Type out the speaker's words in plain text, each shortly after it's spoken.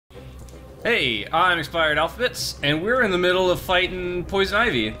Hey, I'm ExpiredAlphabits, and we're in the middle of fighting Poison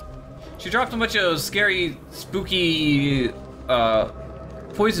Ivy. She dropped a bunch of scary, spooky,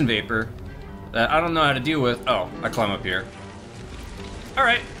 poison vapor that I don't know how to deal with. Oh, I climb up here.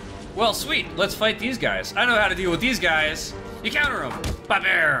 Alright, well, sweet, let's fight these guys. I know how to deal with these guys. You counter them.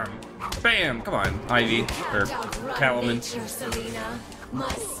 Ba-bam! Bam! Come on, Ivy, or Catwoman.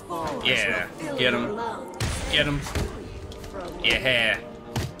 Yeah, get him. Get him. Yeah.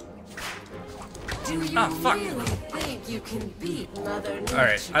 Ah, fuck.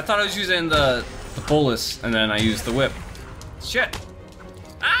 Alright, I thought I was using the bolus, and then I used the whip. Shit.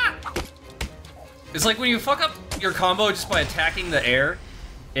 Ah! It's like when you fuck up your combo just by attacking the air,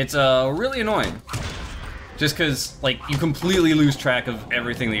 it's really annoying. Just cause, like, you completely lose track of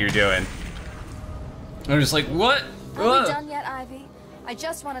everything that you're doing. I'm just like, what? Are we done yet, Ivy? I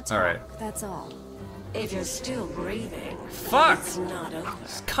just want to talk, Alright. that's all. If you're still breathing, Fuck! it's not over.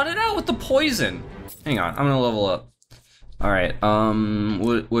 Just cut it out with the poison. Hang on, I'm gonna level up. Alright,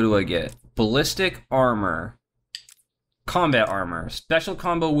 what do I get? Ballistic armor. Combat armor. Special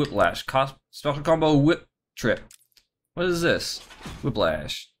combo whiplash. Special combo whip trip. What is this?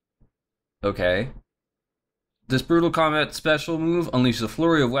 Whiplash. Okay. This brutal combat special move unleashes a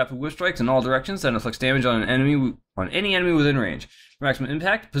flurry of rapid whip strikes in all directions that inflicts damage on any enemy within range. For maximum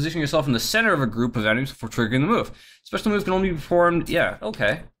impact, position yourself in the center of a group of enemies before triggering the move. Special moves can only be performed. Yeah,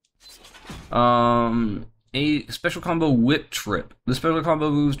 okay. A special combo whip trip. The special combo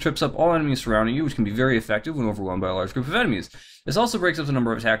move trips up all enemies surrounding you, which can be very effective when overwhelmed by a large group of enemies. This also breaks up the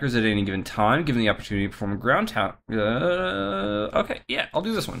number of attackers at any given time, given the opportunity to perform a ground taunt. Okay, yeah, I'll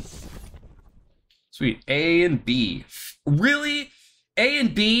do this one. Sweet. A and B. Really? A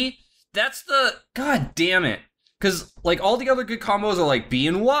and B? That's the... God damn it. Because, like, all the other good combos are like B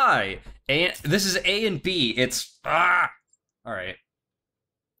and Y. This is A and B. It's... Ah! Alright.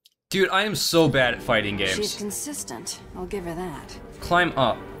 Dude, I am so bad at fighting games. She's consistent, I'll give her that. Climb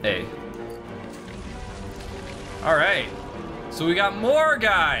up, A. Alright. So we got more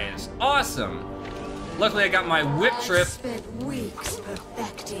guys. Awesome. Luckily I got my whip trip. Spent weeks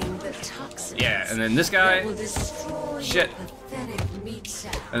perfecting the toxins. Yeah, and then this guy. Shit.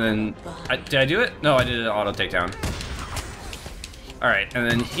 And then, did I do it? No, I did an auto takedown. Alright, and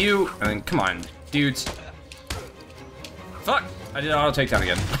then you, and then, come on, dudes. Fuck, I did an auto takedown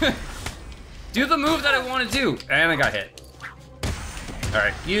again. Do the move that I want to do, and I got hit.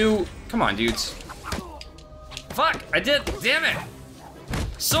 Alright, you, come on, dudes. Fuck, I did, damn it.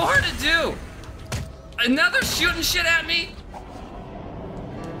 So hard to do. And now they're shooting shit at me?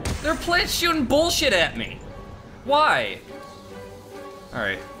 They're shooting bullshit at me. Why?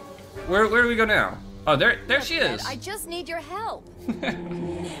 Alright. Where do we go now? Oh, there she is. I just need your help. Never.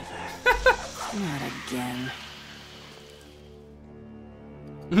 Not again.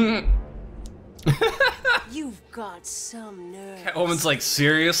 You've got some nerve. Catwoman's like,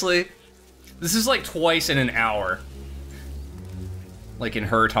 seriously? This is like twice in an hour. Like in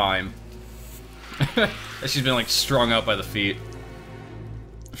her time. She's been like strung up by the feet.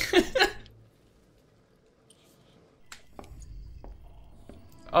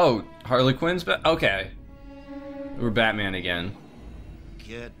 Oh, Harley Quinn's back? Okay. We're Batman again.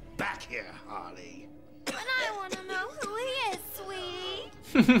 Get back here, Harley. And I want to know who he is,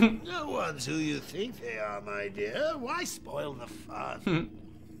 sweetie. No one's who you think they are, my dear. Why spoil the fun?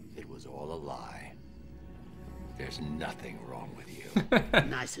 It was all a lie. There's nothing wrong with you.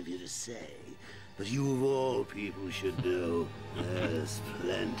 Nice of you to say, but you of all people should know there's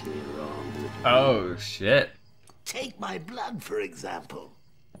plenty wrong with you. Oh, shit. Take my blood, for example.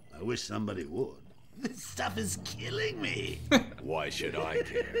 I wish somebody would. This stuff is killing me. Why should I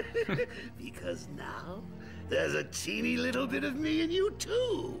care? Because now there's a teeny little bit of me in you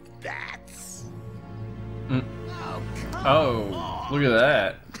too, Bats. Oh, come on. Look at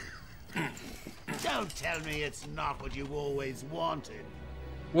that. Don't tell me it's not what you always wanted.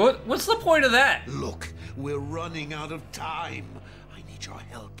 What's the point of that? Look, we're running out of time. I need your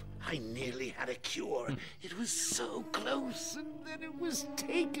help. I nearly had a cure. It was so close, and then it was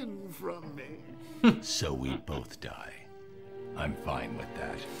taken from me. So we both die. I'm fine with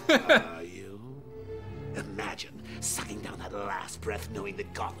that. Are you? Imagine sucking down that last breath knowing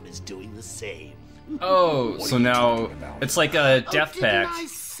that Gotham is doing the same. Oh, so now it's like a death didn't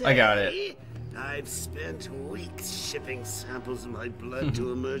pact. I got it. I've spent weeks shipping samples of my blood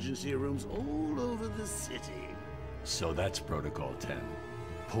to emergency rooms all over the city. So that's Protocol 10.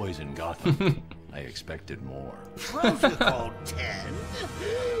 Poison Gotham. I expected more. Protocol 10?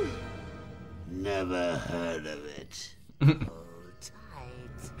 Never heard of it. Hold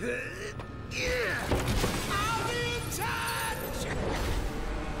tight. I'll be in touch!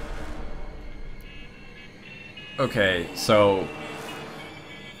 Okay, so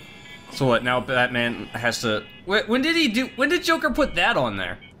what? Now Batman has to. When did he do? When did Joker put that on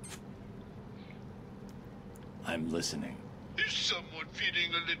there? I'm listening. Is someone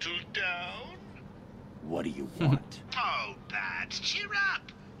feeling a little down? What do you want? Oh, Bat, cheer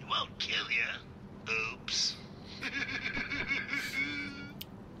up. It won't kill you. Oops.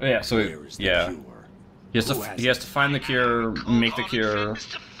 Yeah. So Where is the yeah, cure? he has to find the cure, make the cure.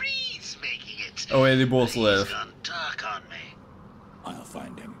 Mr. Freeze making it. Oh wait, they both He's live. gone dark on me. I'll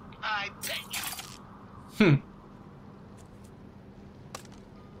find him. I bet you.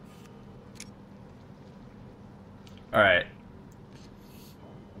 All right.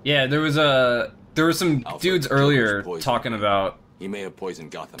 Yeah, there was some Alfred, dudes Joker's earlier poison. talking about He may have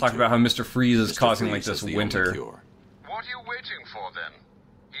poisoned Gotham. how Mr. Freeze is causing like this winter. What are you waiting for then?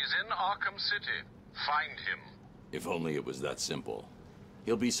 He's in Arkham City. Find him. If only it was that simple.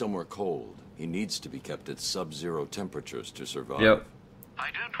 He'll be somewhere cold. He needs to be kept at sub-zero temperatures to survive. Yep.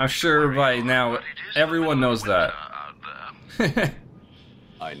 I'm sure by now everyone knows that.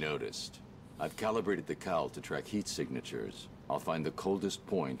 I noticed. I've calibrated the cowl to track heat signatures. I'll find the coldest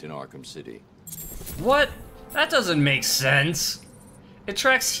point in Arkham City. What? That doesn't make sense. It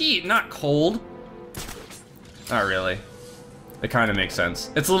tracks heat, not cold. Not really. It kind of makes sense.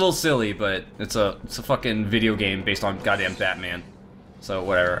 It's a little silly, but it's a fucking video game based on goddamn Batman. So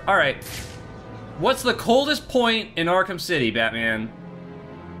whatever. All right. What's the coldest point in Arkham City, Batman?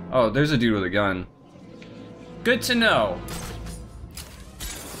 Oh, there's a dude with a gun. Good to know.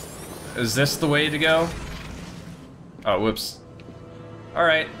 Is this the way to go? Oh, whoops. All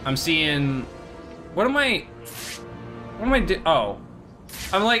right, I'm seeing. What am I do? Oh,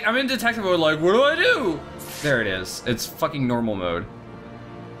 I'm in detective mode. Like, what do I do? There it is. It's fucking normal mode.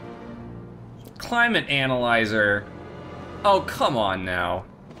 Climate analyzer. Oh, come on now.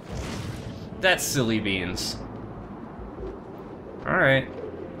 That's silly beans. All right.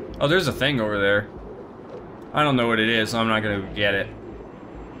 Oh, there's a thing over there. I don't know what it is, so I'm not gonna get it.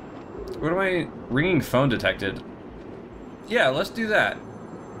 What am I? Ringing phone detected. Yeah, let's do that.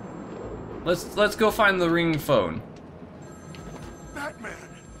 Let's go find the ringing phone. Batman,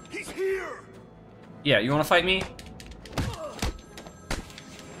 he's here. Yeah, you wanna fight me?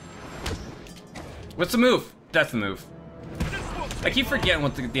 What's the move? That's the move. I keep forgetting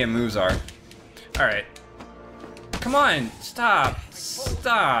what the damn moves are. Alright. Come on, stop.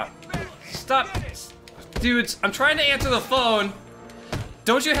 Stop. Stop. Dudes, I'm trying to answer the phone.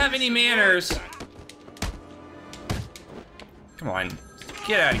 Don't you have any manners? Come on.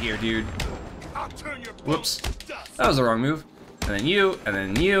 Get out of here, dude. Whoops. That was the wrong move. And then you, and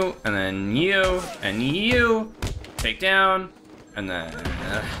then you, and then you, and you. Take down. And then...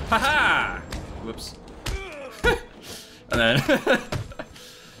 haha! Whoops. And then...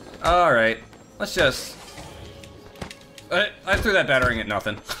 Alright. Let's just... I threw that battering at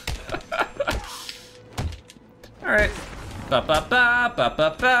nothing. Alright. Ba ba ba ba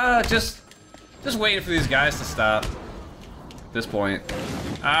ba ba. Just waiting for these guys to stop. At this point.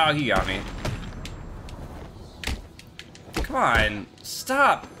 Oh, he got me. Come on.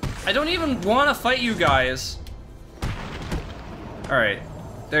 Stop. I don't even want to fight you guys. Alright.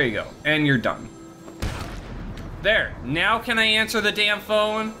 There you go. And you're done. There. Now can I answer the damn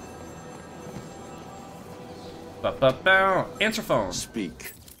phone? Ba-ba-bow. Answer phone.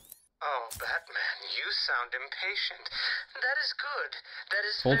 Speak. Oh, Batman, you sound impatient. That is good. That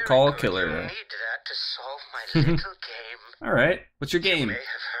is Cold very call good. killer. You need that to solve my little game. Alright. What's your You game? may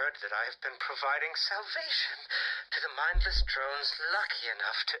have heard that I have been providing salvation to the mindless drones lucky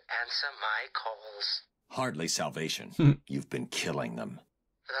enough to answer my calls. Hardly salvation. You've been killing them.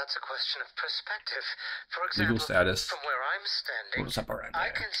 That's a question of perspective. For Legal example, status. from where I'm standing, What's up around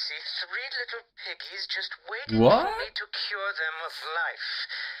I there? can see 3 little piggies just waiting What? for me to cure them of life.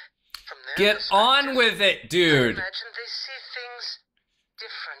 From their Get on perspective, with it, I dude. imagine they see things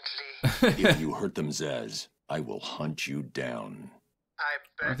differently. If you hurt them, Zez, I will hunt you down.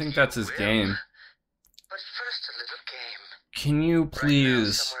 I I think bet that's you his will. game. But first, a little game. Can you Right now,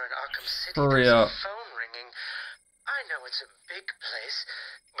 please somewhere in Arkham City, hurry there's up? a phone ringing. I know it's a big place,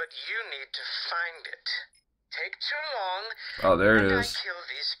 but you need to find it. Take too long, Oh, there it and is. I kill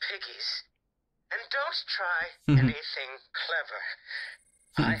these piggies. And don't try anything clever.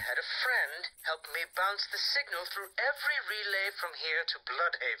 I had a friend help me bounce the signal through every relay from here to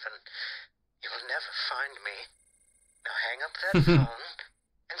Bloodhaven. You'll never find me. Now hang up that phone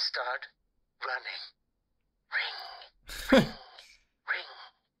and start running. Ring, ring, ring,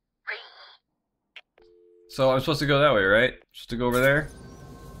 ring. So I'm supposed to go that way, right? Just to go over there?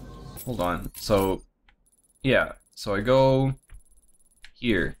 Hold on. So, yeah. So I go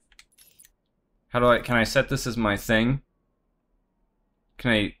here. How do I, can I set this as my thing?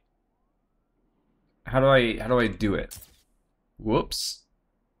 Can I, how do I do it? Whoops.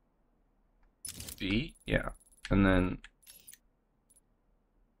 B? Yeah. And then,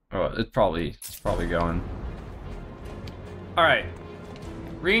 oh, it's probably going. Alright.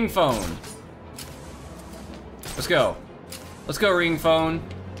 Ring phone. Let's go. Let's go, ring phone.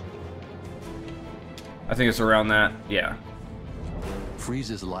 I think it's around that. Yeah.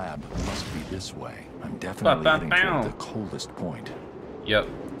 Freeze's lab must be this way. I'm definitely heading toward the coldest point. Yep.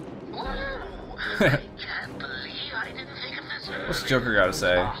 Ooh, I can't believe I didn't think of this. What's Joker got to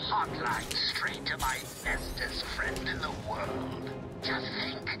say? A hotline straight to my bestest friend in the world. Just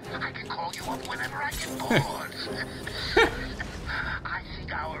think, I can call you up whenever I get bored. I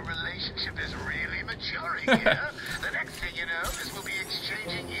think our relationship is really maturing here. The next thing you know is we'll be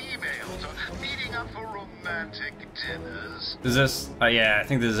exchanging emails or meeting up for romantic dinners. Is this? Yeah, I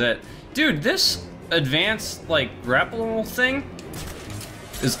think this is it. Dude, this advanced, like, grapple thing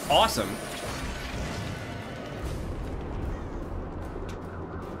is awesome.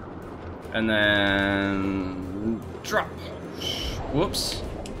 And then drop. Whoops.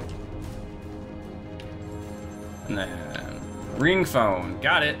 And then ring phone.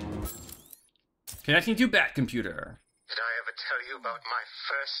 Got it. Connecting to Bat computer. Did I ever tell you about my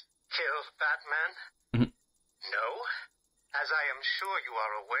first kill, Batman? No? As I am sure you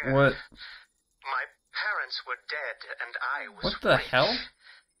are aware. What? My parents were dead and I was What the rich. hell?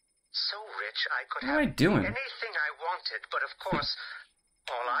 So rich I could What am I have doing? anything I wanted, but of course,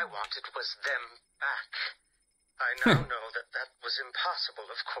 all I wanted was them back. I now know that that was impossible,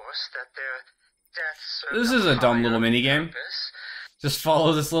 of course, that their deaths served This is a dumb little higher minigame. purpose. Just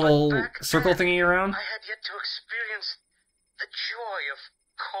follow this little circle thingy around. I had yet to experience the joy of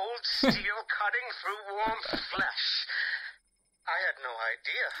cold steel cutting through warm flesh. I had no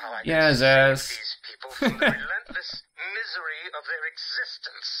idea how I Yeah, could Zaz. save these people from the relentless misery of their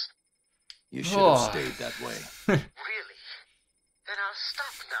existence. You should have stayed that way. Really? Then I'll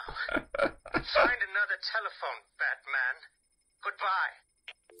stop now. Find another telephone, Batman.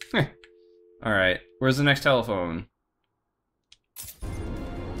 Goodbye. Alright, where's the next telephone?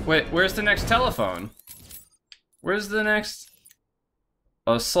 Wait, where's the next telephone? Where's the next...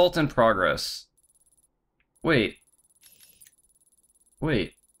 Assault in progress. Wait.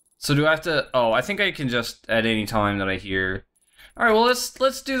 Wait. So do I have to... Oh, I think I can just, at any time that I hear... Alright, well,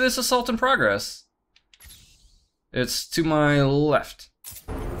 let's do this assault in progress. It's to my left.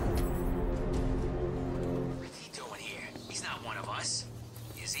 What's he doing here? He's not one of us,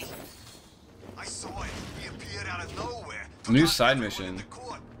 is he? I saw him. He appeared out of nowhere. New side mission.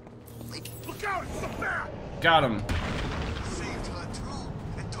 Look out! It's the bat! Got him. Saved her too,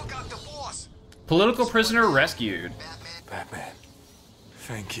 and took out the boss. Political prisoner rescued. Batman,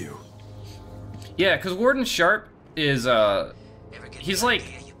 thank you. Yeah, because Warden Sharp is, he's like...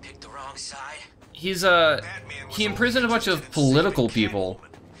 You picked the wrong side. He's, he imprisoned a bunch of political people.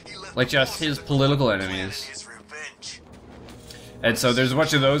 Like, just his political enemies. His revenge. And so there's a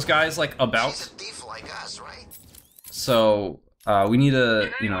bunch of those guys, like, about. He's a thief like us, right? So, we need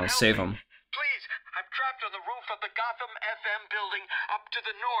to, you know, save him. Please, I'm trapped on the roof of the Gotham FM building up to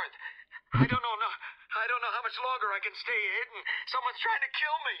the north. I don't know how much longer I can stay hidden. Someone's trying to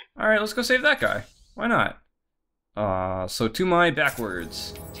kill me. Alright, let's go save that guy. Why not? So to my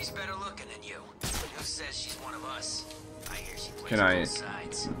backwards. She's better looking than you. Who says she's one of us? I hear she plays Can I... both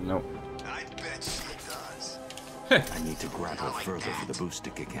sides. Nope. I bet she does. I need to grab her further for the boost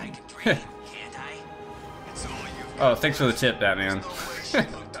stick again. Dream, can't I? It's all you. Oh, thanks for the tip, Batman. No way she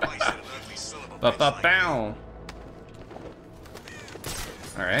looked twice at an ugly son of a bitch like Ba-ba-bow.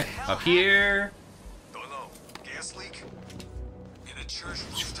 Alright, up here. Don't know. Gas leak? In a church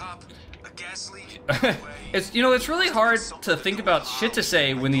rooftop? A gas leak? It's, you know, it's really hard to think about shit to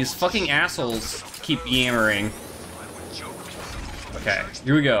say when these fucking assholes keep yammering. Okay,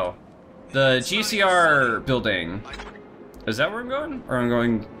 here we go. The GCR building. Is that where I'm going? Or I'm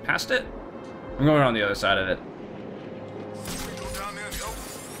going past it? I'm going on the other side of it. Go down there and help.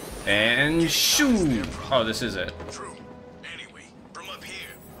 And shoo! Oh, this is it. True. Anyway, from up here,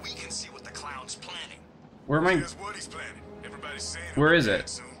 we can see what the clown's planning. Where am I? Here's what he's planning. Everybody's saying Where is it?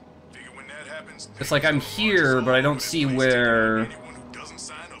 soon. Figure when that happens, It's like I'm here, but I don't see where anyone who doesn't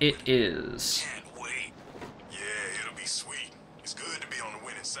sign up it is. can't wait. Yeah, it'll be sweet. It's good to be on the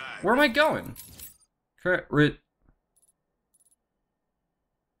winning side. Where am I going?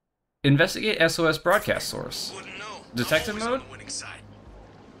 Investigate SOS broadcast source. Wouldn't know. Detective I'm always on mode? the winning side.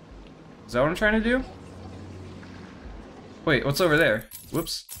 Is that what I'm trying to do? Wait, what's over there?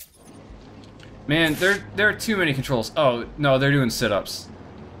 Whoops. Man, there are too many controls. Oh, no, they're doing sit-ups.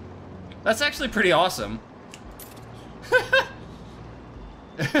 That's actually pretty awesome.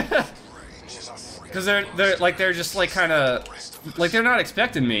 Because they're just like kind of like they're not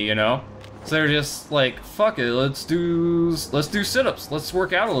expecting me, you know. So they're just like, fuck it, let's do sit-ups, let's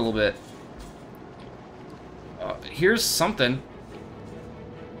work out a little bit. Here's something.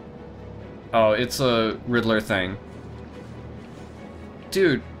 Oh, it's a Riddler thing.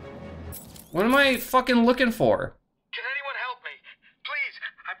 Dude, what am I fucking looking for? Can anyone help me? Please,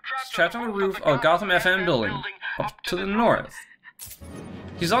 I'm Trapped on the roof of Gotham FM building, up to the north.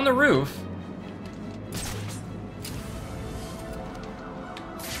 He's on the roof.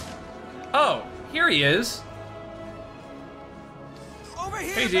 Oh, here he is. Over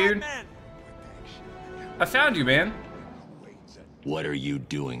here, hey, dude. Batman! I found you, man. What are you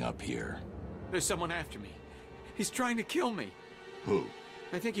doing up here? There's someone after me. He's trying to kill me. Who?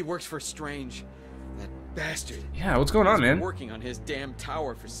 I think he works for Strange. That bastard. Yeah, what's going on, He's been man? working on his damn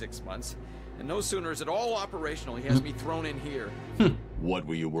tower for 6 months. And no sooner is it all operational, he has me thrown in here. What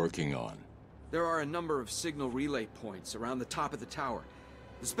were you working on? There are a number of signal relay points around the top of the tower.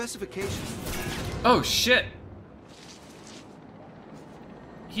 The specifications... Oh, shit.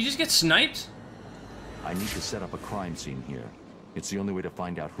 He just gets sniped? I need to set up a crime scene here. It's the only way to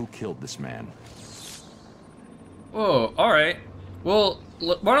find out who killed this man. Whoa, alright. Well,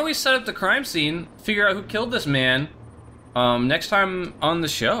 why don't we set up the crime scene, figure out who killed this man, next time on the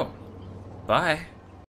show. Bye.